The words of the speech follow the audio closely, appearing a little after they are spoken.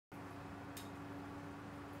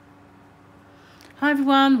Hi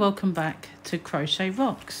everyone, welcome back to Crochet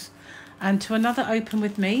Rocks and to another open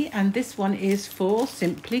with me, and this one is for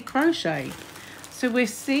Simply Crochet. So we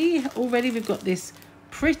see already we've got this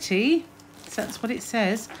pretty, so that's what it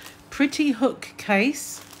says, pretty hook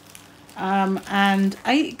case and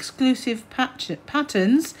 8 exclusive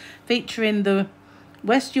patterns featuring the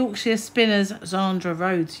West Yorkshire Spinners Zandra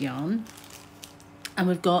Rhodes yarn, and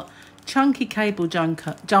we've got chunky cable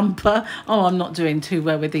jumper. Oh, I'm not doing too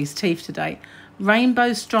well with these teeth today.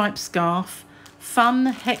 Rainbow striped scarf,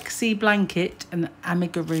 fun hexy blanket, and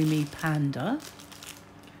amigurumi panda,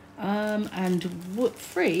 and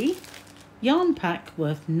free yarn pack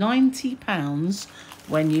worth £90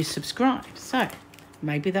 when you subscribe. So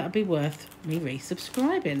maybe that'll be worth me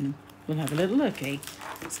resubscribing. We'll have a little looky.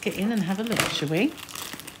 Let's get in and have a look, shall we?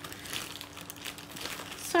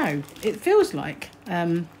 So it feels like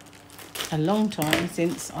a long time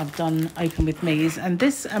since I've done Open With Me's, and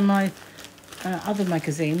this and my other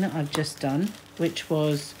magazine that I've just done, which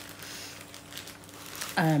was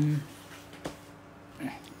it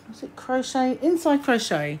Crochet? Inside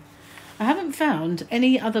Crochet. I haven't found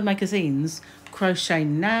any other magazines, Crochet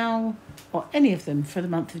Now or any of them, for the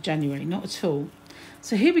month of January, not at all.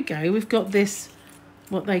 So here we go, we've got this,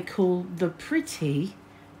 what they call the pretty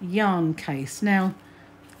yarn case. Now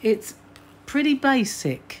it's pretty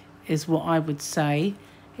basic is what I would say.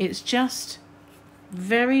 It's just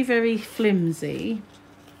very, very flimsy,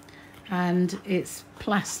 and it's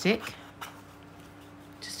plastic,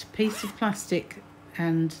 just a piece of plastic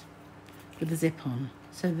and with a zip on.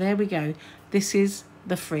 So there we go, this is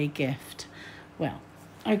the free gift. Well,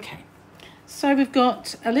 okay, so we've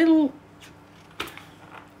got a little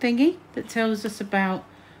thingy that tells us about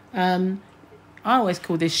I always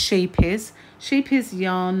call this Sheepies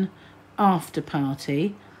yarn after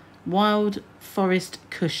party wild forest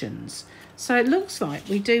cushions. So it looks like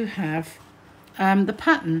we do have the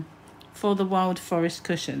pattern for the wild forest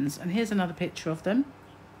cushions, and here's another picture of them.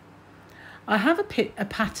 I have a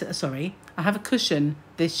cushion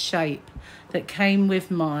this shape that came with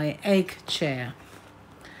my egg chair,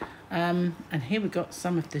 and here we've got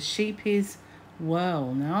some of the Sheepies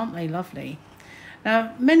whirl. Now aren't they lovely?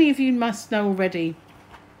 Now many of you must know already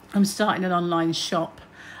I'm starting an online shop,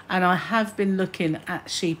 and I have been looking at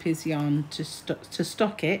Sheepies yarn to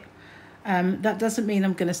stock it. That doesn't mean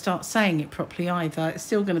I'm going to start saying it properly either. It's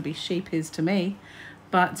still going to be Sheepies to me,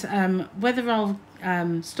 but whether I'll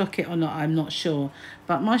stock it or not, I'm not sure.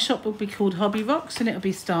 But my shop will be called Hobby Rocks, and it'll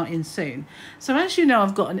be starting soon. So as you know,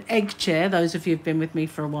 I've got an egg chair, those of you who've been with me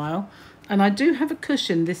for a while, and I do have a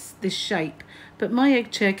cushion this shape, but my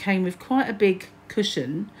egg chair came with quite a big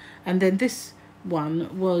cushion, and then this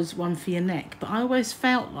one was one for your neck, but I always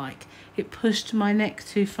felt like it pushed my neck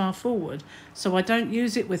too far forward, so I don't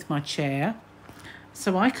use it with my chair.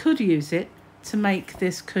 So I could use it to make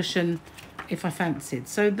this cushion if I fancied.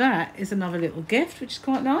 So that is another little gift, which is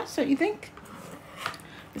quite nice, don't you think?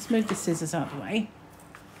 Let's move the scissors out of the way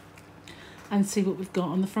and see what we've got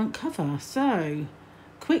on the front cover. So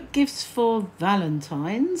quick gifts for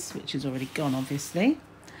Valentine's, which is already gone obviously.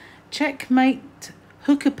 Checkmate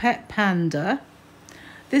Hooker Pet Panda.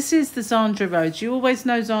 This is the Zandra Rhodes. You always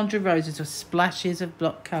know Zandra Rhodes is with splashes of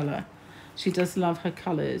block colour. She does love her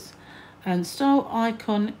colours. And Style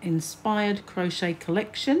Icon Inspired Crochet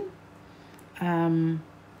Collection. So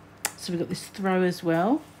we've got this throw as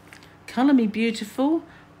well. Colour Me Beautiful,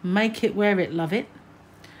 Make It, Wear It, Love It.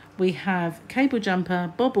 We have cable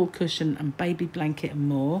jumper, bobble cushion, and baby blanket and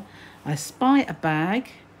more. I Spy a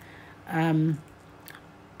Bag. A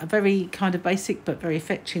very kind of basic but very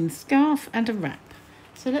fetching scarf, and a wrap.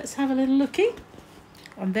 So let's have a little looky.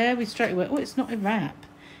 And there we straight away, oh, it's not a wrap.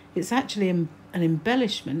 It's actually an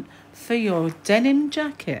embellishment for your denim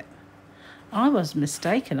jacket. I was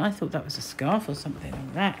mistaken. I thought that was a scarf or something,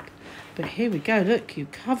 a wrap. But here we go. Look, you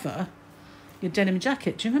cover your denim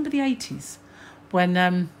jacket. Do you remember the 80s? When,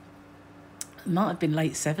 it might have been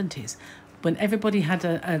late 70s, when everybody had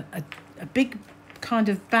a big kind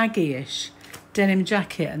of baggy-ish denim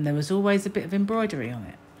jacket, and there was always a bit of embroidery on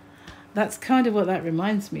it. That's kind of what that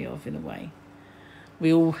reminds me of in a way.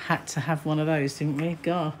 We all had to have one of those, didn't we?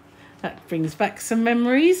 God, that brings back some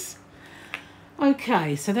memories.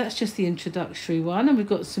 Okay, so that's just the introductory one, and we've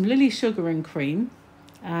got some Lily Sugar and Cream,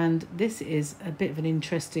 and this is a bit of an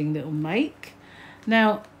interesting little make.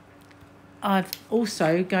 Now I'm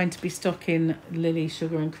also going to be stocking Lily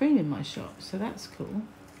Sugar and Cream in my shop, so that's cool.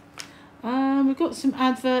 We've got some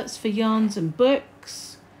adverts for yarns and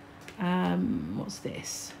books. What's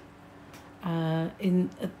this? In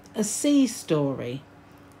a sea story.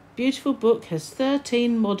 Beautiful book, has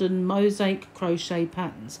 13 modern mosaic crochet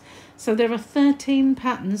patterns. So there are 13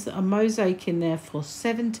 patterns that are mosaic in there for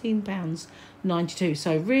 £17.92.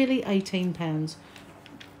 So really £18,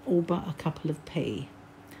 all but a couple of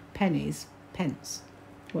pennies, pence,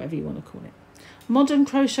 whatever you want to call it. Modern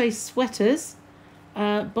crochet sweaters,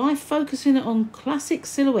 by focusing on classic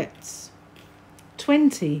silhouettes.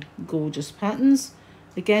 20 gorgeous patterns,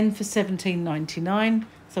 again for £17.99.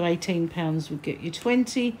 So £18 would get you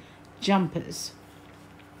 20 jumpers.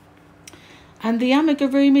 And the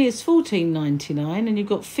amigurumi is $14.99, and you've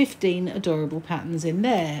got 15 adorable patterns in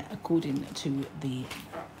there, according to the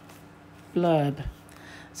blurb.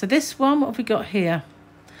 So this one, what have we got here?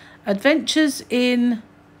 Adventures in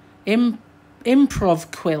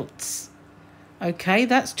improv quilts. Okay,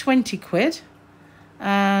 that's 20 quid.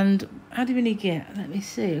 And how do many get? Let me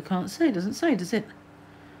see. I can't see. It doesn't say, does it?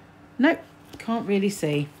 Nope, can't really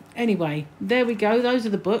see. Anyway, there we go. Those are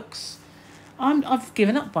the books. I've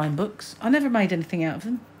given up buying books. I never made anything out of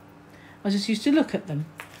them. I just used to look at them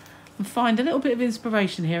and find a little bit of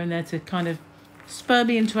inspiration here and there to kind of spur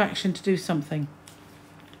me into action to do something.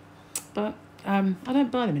 But I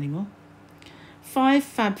don't buy them anymore. 5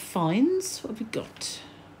 fab finds. What have we got?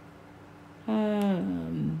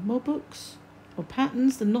 More books or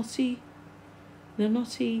patterns. The naughty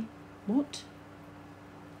what?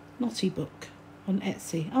 Naughty book on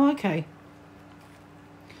Etsy. Oh, okay.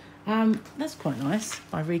 That's quite nice,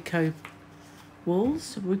 by Rico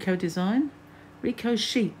Walls, Rico Design, Rico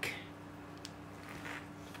Chic.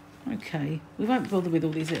 Okay, we won't bother with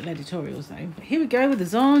all these little editorials though. But here we go with the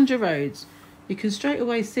Zandra Rhodes. You can straight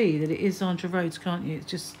away see that it is Zandra Rhodes, can't you? It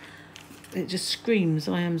just screams,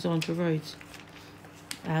 I am Zandra Rhodes.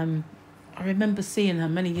 I remember seeing her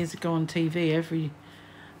many years ago on TV.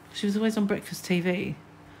 She was always on breakfast TV,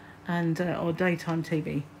 and or daytime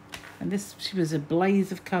TV. And she was a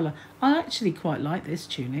blaze of colour. I actually quite like this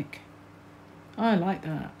tunic. I like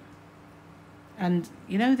that. And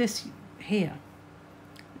you know this here,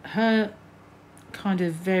 her kind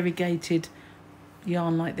of variegated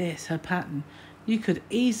yarn like this, her pattern, you could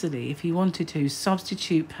easily, if you wanted to,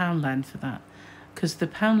 substitute Poundland for that, because the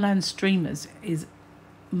Poundland streamers is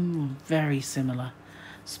very similar,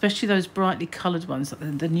 especially those brightly coloured ones,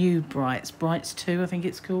 like the new Brights 2 I think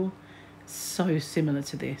it's called. So similar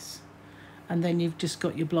to this. And then you've just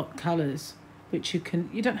got your block colours, which you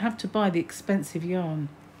don't have to buy the expensive yarn.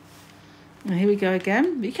 And here we go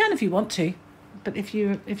again. You can if you want to, but if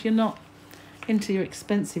you're not into your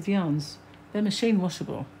expensive yarns, they're machine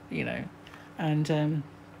washable, you know. And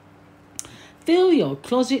fill your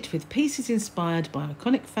closet with pieces inspired by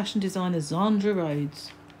iconic fashion designer Zandra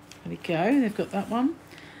Rhodes. There we go. They've got that one,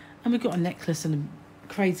 and we've got a necklace and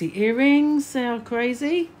crazy earrings. They are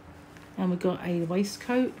crazy. And we've got a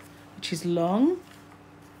waistcoat, which is long,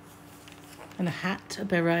 and a hat, a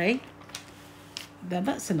beret. Now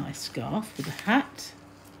that's a nice scarf with a hat.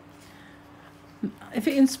 If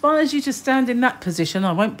it inspires you to stand in that position,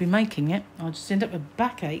 I won't be making it. I'll just end up with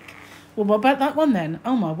backache. Well, what about that one then?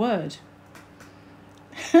 Oh my word.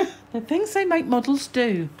 The things they make models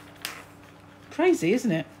do. Crazy,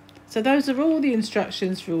 isn't it? So those are all the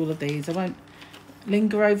instructions for all of these. I won't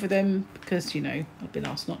linger over them because, you know, I've been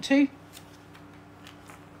asked not to.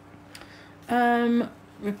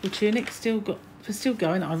 Ripple tunic, still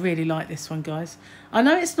going. I really like this one, guys. I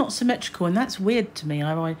know it's not symmetrical, and that's weird to me.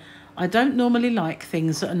 I don't normally like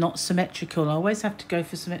things that are not symmetrical. I always have to go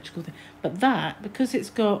for symmetrical things. But that, because it's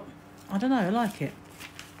got, I don't know, I like it.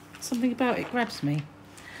 Something about it grabs me.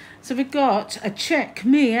 So we've got a Check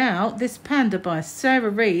Me Out. This panda by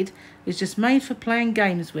Sarah Reed is just made for playing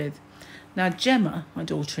games with. Now Gemma, my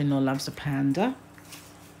daughter-in-law, loves a panda.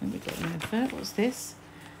 And we've got an advert. What's this?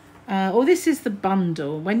 This is the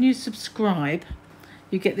bundle. When you subscribe,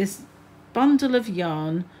 you get this bundle of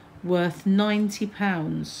yarn worth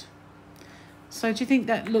 £90. So do you think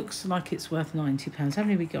that looks like it's worth £90? How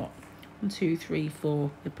many have we got? 1, 2, 3,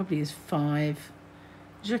 4. There probably is 5.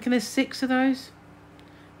 Do you reckon there's 6 of those?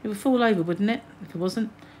 It would fall over, wouldn't it, if it wasn't?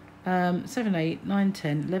 7, 8, 9,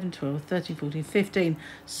 10, 11, 12, 13, 14, 15.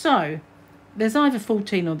 So there's either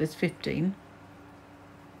 14 or there's 15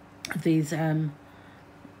 of these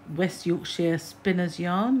West Yorkshire Spinners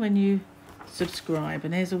yarn when you subscribe.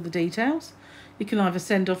 And here's all the details. You can either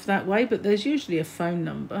send off that way, but there's usually a phone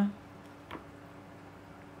number.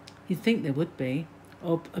 You'd think there would be.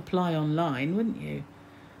 Or apply online, wouldn't you?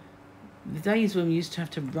 The days when we used to have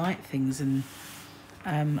to write things and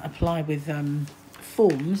apply with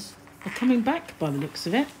forms are coming back by the looks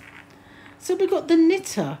of it. So we've got The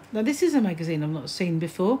Knitter. Now this is a magazine I've not seen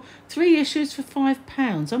before. 3 issues for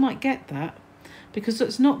 £5. I might get that. because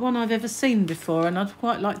it's not one I've ever seen before, and I'd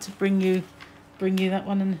quite like to bring you that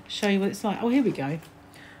one and show you what it's like. Oh, here we go.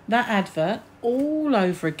 That advert all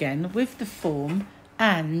over again with the form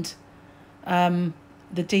and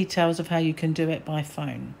the details of how you can do it by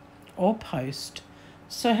phone or post.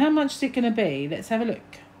 So how much is it going to be? Let's have a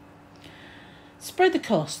look. Spread the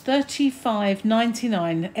cost,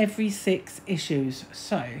 $35.99 every 6 issues.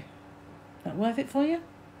 So, that worth it for you?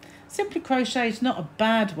 Simply Crochet is not a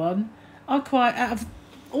bad one. Out of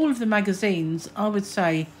all of the magazines, I would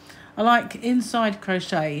say I like Inside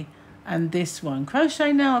Crochet and this one.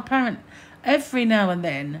 Crochet Now, apparently, every now and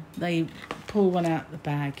then they pull one out the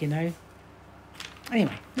bag, you know.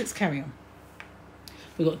 Anyway, let's carry on.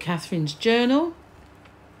 We've got Catherine's journal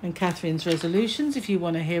and Catherine's resolutions, if you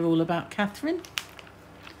want to hear all about Catherine.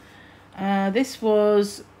 This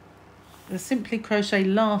was the Simply Crochet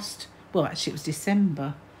well, actually it was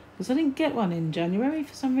December, because I didn't get one in January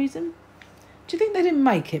for some reason. Do you think they didn't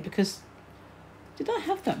make it? Because did I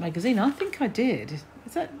have that magazine? I think I did.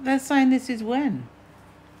 Is that they're saying this is when?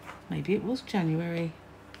 Maybe it was January.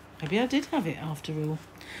 Maybe I did have it after all.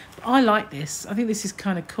 But I like this. I think this is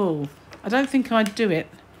kind of cool. I don't think I'd do it.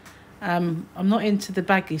 I'm not into the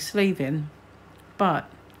baggy sleeving, but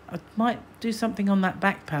I might do something on that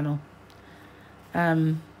back panel.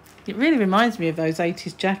 It really reminds me of those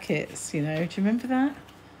 80s jackets, you know. Do you remember that?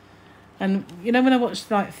 And, you know, when I watch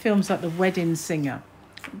like films like The Wedding Singer,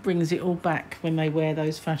 it brings it all back when they wear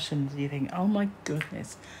those fashions. You think, oh my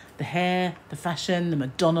goodness. The hair, the fashion, the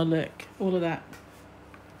Madonna look, all of that.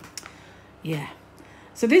 Yeah.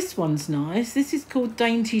 So this one's nice. This is called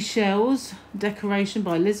Dainty Shells, decoration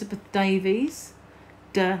by Elizabeth Davies,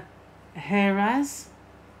 de Heraz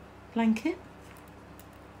blanket.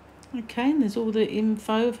 Okay, and there's all the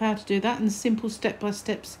info of how to do that and simple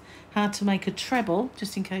step-by-steps how to make a treble,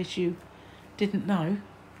 just in case you didn't know,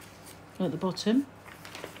 at the bottom.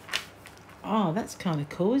 Oh, that's kind of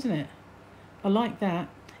cool, isn't it? I like that.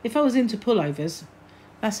 If I was into pullovers,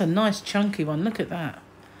 that's a nice chunky one. Look at that.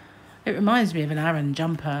 It reminds me of an Aran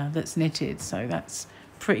jumper that's knitted, so that's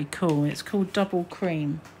pretty cool. It's called Double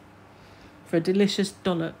Cream. For a delicious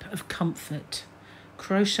dollop of comfort.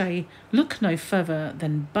 Crochet, look no further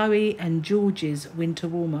than Bowie and George's winter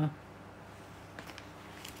warmer.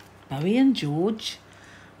 Bowie and George?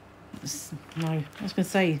 No, I was going to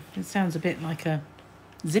say, it sounds a bit like a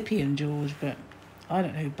Zippy and George, but I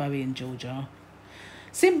don't know who Bowie and George are.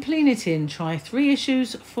 Simply Knitting, try 3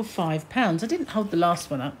 issues for £5. I didn't hold the last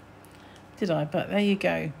one up, did I? But there you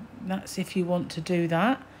go. That's if you want to do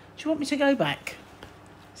that. Do you want me to go back?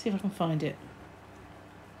 See if I can find it.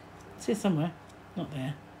 It's here somewhere. Not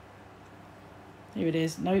there. Here it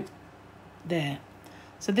is. Nope. There.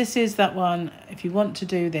 So this is that one. If you want to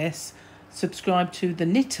do this, subscribe to The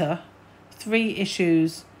Knitter. 3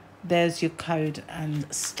 issues. There's your code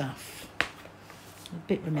and stuff. A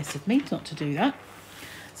bit remiss of me not to do that.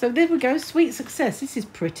 So there we go. Sweet Success. This is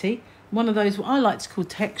pretty. One of those what I like to call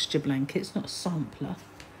texture blankets, not a sampler.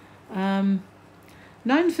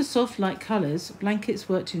 Known for soft light colours, blankets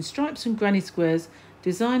worked in stripes and granny squares.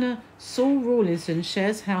 Designer Saul Rawlinson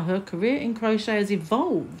shares how her career in crochet has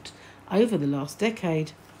evolved over the last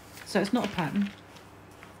decade. So it's not a pattern.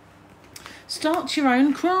 Start your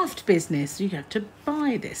own craft business. You have to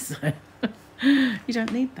buy this. You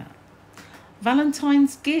don't need that.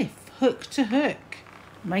 Valentine's gift, hook to hook.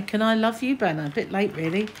 Make an I love you banner. A bit late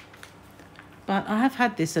really. But I have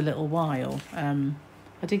had this a little while.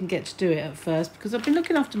 I didn't get to do it at first because I've been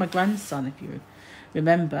looking after my grandson, if you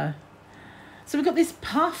remember. So we've got this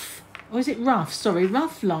puff, or is it rough? Sorry,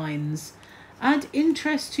 rough lines. Add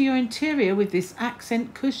interest to your interior with this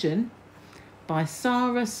accent cushion by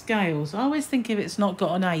Sarah Scales. I always think if it's not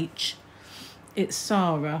got an H, it's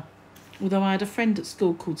Sarah. Although I had a friend at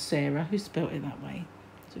school called Sarah who spelt it that way.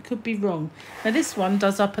 So it could be wrong. Now this one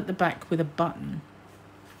does up at the back with a button.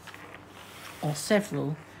 Or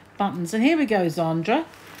several buttons. And here we go, Zandra.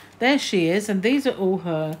 There she is. And these are all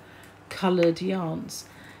her coloured yarns.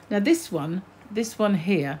 Now this one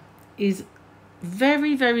here is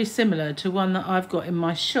very, very similar to one that I've got in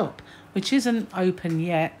my shop, which isn't open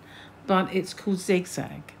yet, but it's called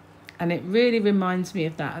Zigzag. And it really reminds me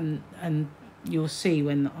of that, and you'll see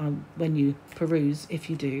when you peruse, if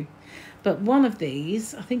you do. But one of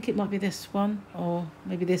these, I think it might be this one, or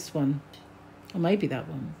maybe this one, or maybe that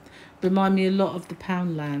one, remind me a lot of the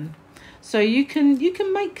Poundland. So you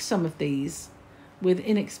can make some of these with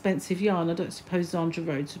inexpensive yarn. I don't suppose Zandra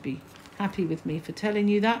Rhodes would be happy with me for telling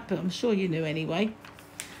you that, but I'm sure you knew anyway.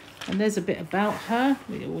 And there's a bit about her.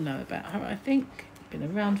 We all know about her, I think. Been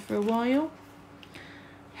around for a while.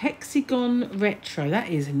 Hexagon Retro. That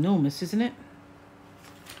is enormous, isn't it?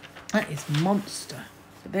 That is monster.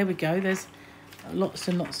 But there we go. There's lots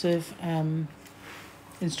and lots of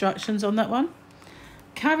instructions on that one.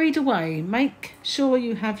 Carried away. Make sure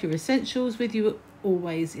you have your essentials with you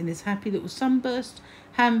always in this happy little sunburst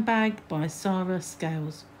handbag by Sarah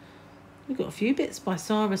Scales. We've got a few bits by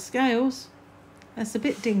Sarah Scales. That's a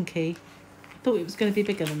bit dinky. I thought it was going to be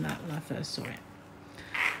bigger than that when I first saw it.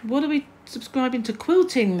 What are we subscribing to?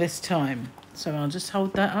 Quilting this time. So I'll just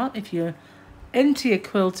hold that up if you're into your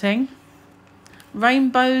quilting.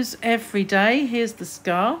 Rainbows every day. Here's the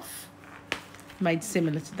scarf. Made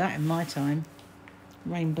similar to that in my time.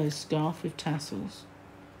 Rainbow scarf with tassels.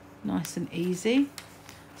 Nice and easy.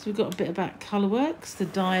 So we've got a bit about Colourworks, the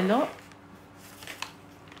dye lot.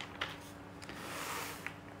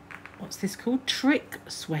 What's this called? Trick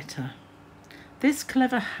sweater. This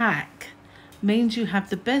clever hack means you have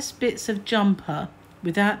the best bits of jumper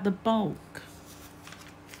without the bulk.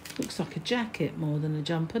 Looks like a jacket more than a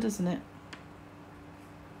jumper, doesn't it?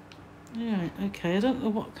 Yeah, okay. I don't know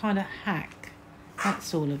what kind of hack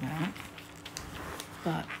that's all about,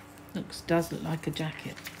 but does look like a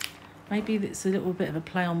jacket. Maybe it's a little bit of a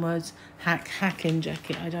play on words. Hacking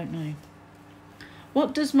jacket. I don't know.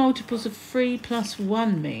 What does multiples of 3 plus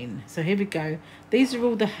 1 mean? So here we go. These are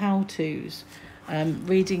all the how-tos.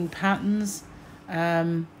 Reading patterns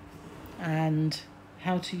and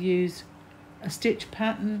how to use a stitch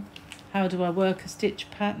pattern. How do I work a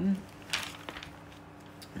stitch pattern?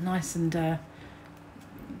 Nice and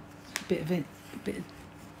bit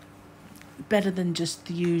better than just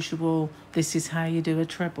the usual. This is how you do a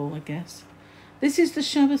treble, I guess. This is the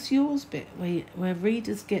show us yours bit where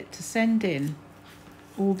readers get to send in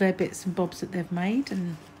all their bits and bobs that they've made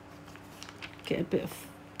and get a bit of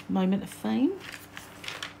moment of fame.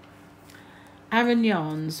 Aran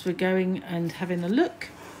yarns. We're going and having a look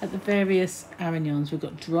at the various Aran yarns. We've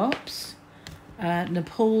got drops,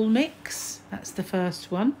 Nepal mix. That's the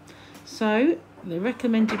first one. So the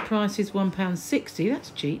recommended price is £1.60. That's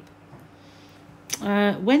cheap.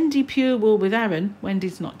 Wendy pure wool with Aran.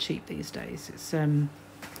 Wendy's not cheap these days. It's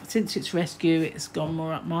since its rescue, it's gone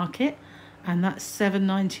more upmarket, and that's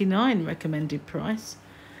 £7.99 recommended price.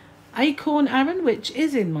 Acorn Aran, which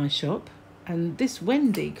is in my shop, and this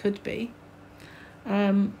Wendy could be.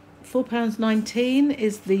 £4.19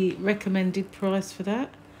 is the recommended price for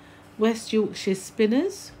that. West Yorkshire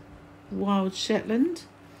Spinners, Wild Shetland,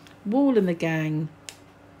 Wall and the Gang.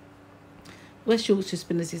 West Yorkshire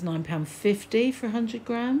Spinners is £9.50 for 100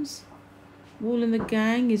 grams. Wall and the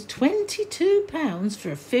Gang is £22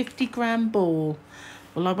 for a 50 gram ball.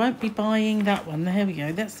 Well, I won't be buying that one. There we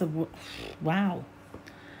go. That's the wow.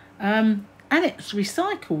 And it's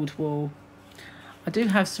recycled wool. I do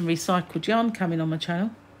have some recycled yarn coming on my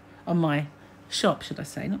channel, on my shop, should I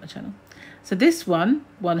say, not my channel. So this one,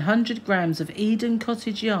 100 grams of Eden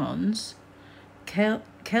Cottage yarns,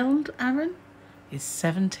 Keld Aran, is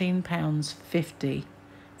 £17.50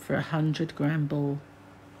 for a 100 gram ball.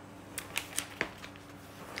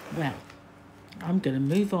 Well, I'm going to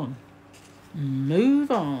move on.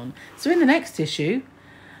 So in the next issue,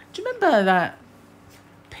 do you remember that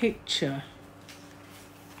picture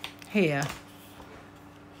here?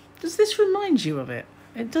 Does this remind you of it?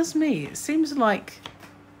 It does me. It seems like,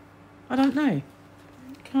 I don't know,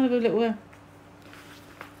 kind of a little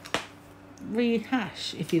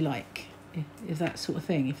rehash, if you like, if that sort of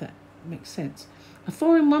thing, if that makes sense. A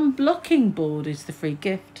 4-in-1 blocking board is the free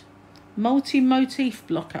gift. Multi-motif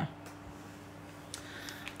blocker.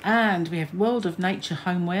 And we have World of Nature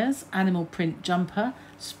homewares, animal print jumper,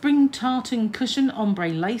 spring tartan cushion ombre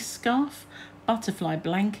lace scarf, butterfly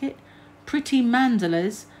blanket, pretty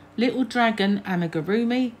mandalas, little dragon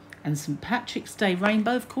amigurumi, and St. Patrick's Day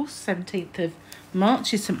rainbow. Of course, 17th of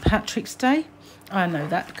March is St. Patrick's Day. I know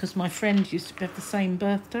that because my friend used to have the same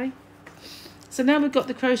birthday. So now we've got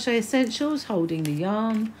the Crochet Essentials, holding the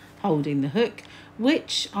yarn, holding the hook,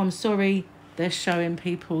 which I'm sorry, they're showing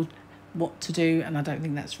people what to do, and I don't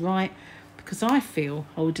think that's right, because I feel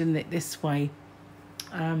holding it this way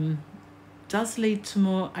does lead to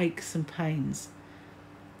more aches and pains.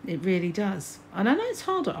 It really does. And I know it's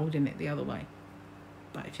harder holding it the other way,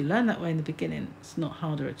 but if you learn that way in the beginning, it's not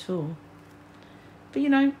harder at all. But you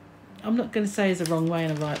know, I'm not going to say there's a wrong way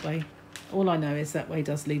and a right way. All I know is that way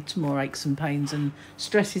does lead to more aches and pains and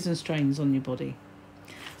stresses and strains on your body.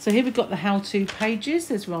 So here we've got the how-to pages.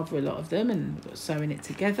 There's rather a lot of them, and we've got sewing it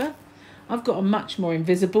together. I've got a much more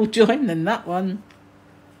invisible join than that one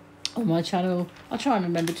on my channel. I'll try and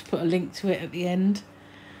remember to put a link to it at the end.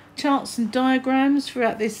 Charts and diagrams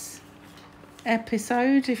throughout this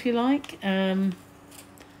episode, if you like. There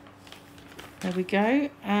we go.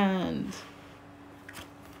 And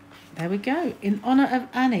there we go. In honour of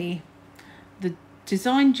Annie, the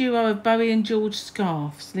design duo of Bowie and George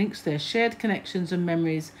scarves links their shared connections and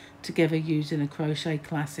memories together using a crochet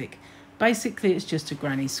classic. Basically, it's just a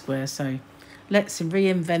granny square, so let's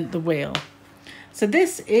reinvent the wheel. So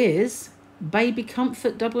this is baby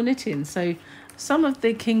comfort double knitting. So some of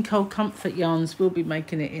the King Cole comfort yarns will be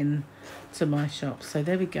making it in to my shop. So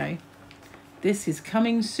there we go. This is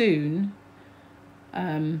coming soon.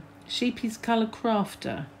 Sheepy's Colour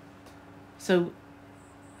Crafter. So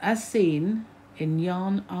as seen in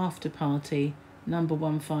Yarn After Party number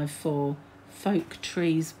 154, Folk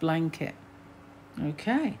Trees Blanket.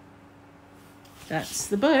 Okay, that's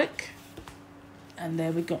the book. And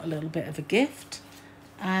there we got a little bit of a gift.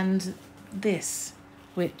 And this,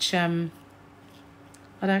 which I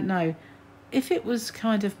don't know, if it was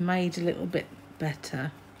kind of made a little bit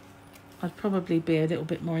better, I'd probably be a little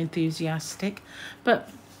bit more enthusiastic. But,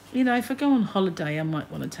 you know, if I go on holiday, I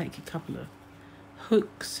might want to take a couple of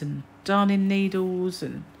hooks and darning needles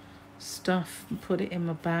and stuff and put it in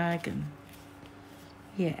my bag, and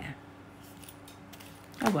yeah.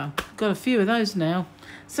 Oh well, I've got a few of those now.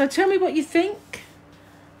 So tell me what you think.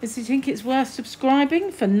 Do you think it's worth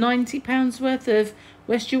subscribing for £90 worth of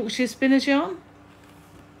West Yorkshire Spinners yarn?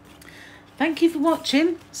 Thank you for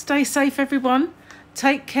watching. Stay safe, everyone.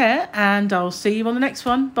 Take care, and I'll see you on the next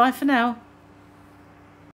one. Bye for now.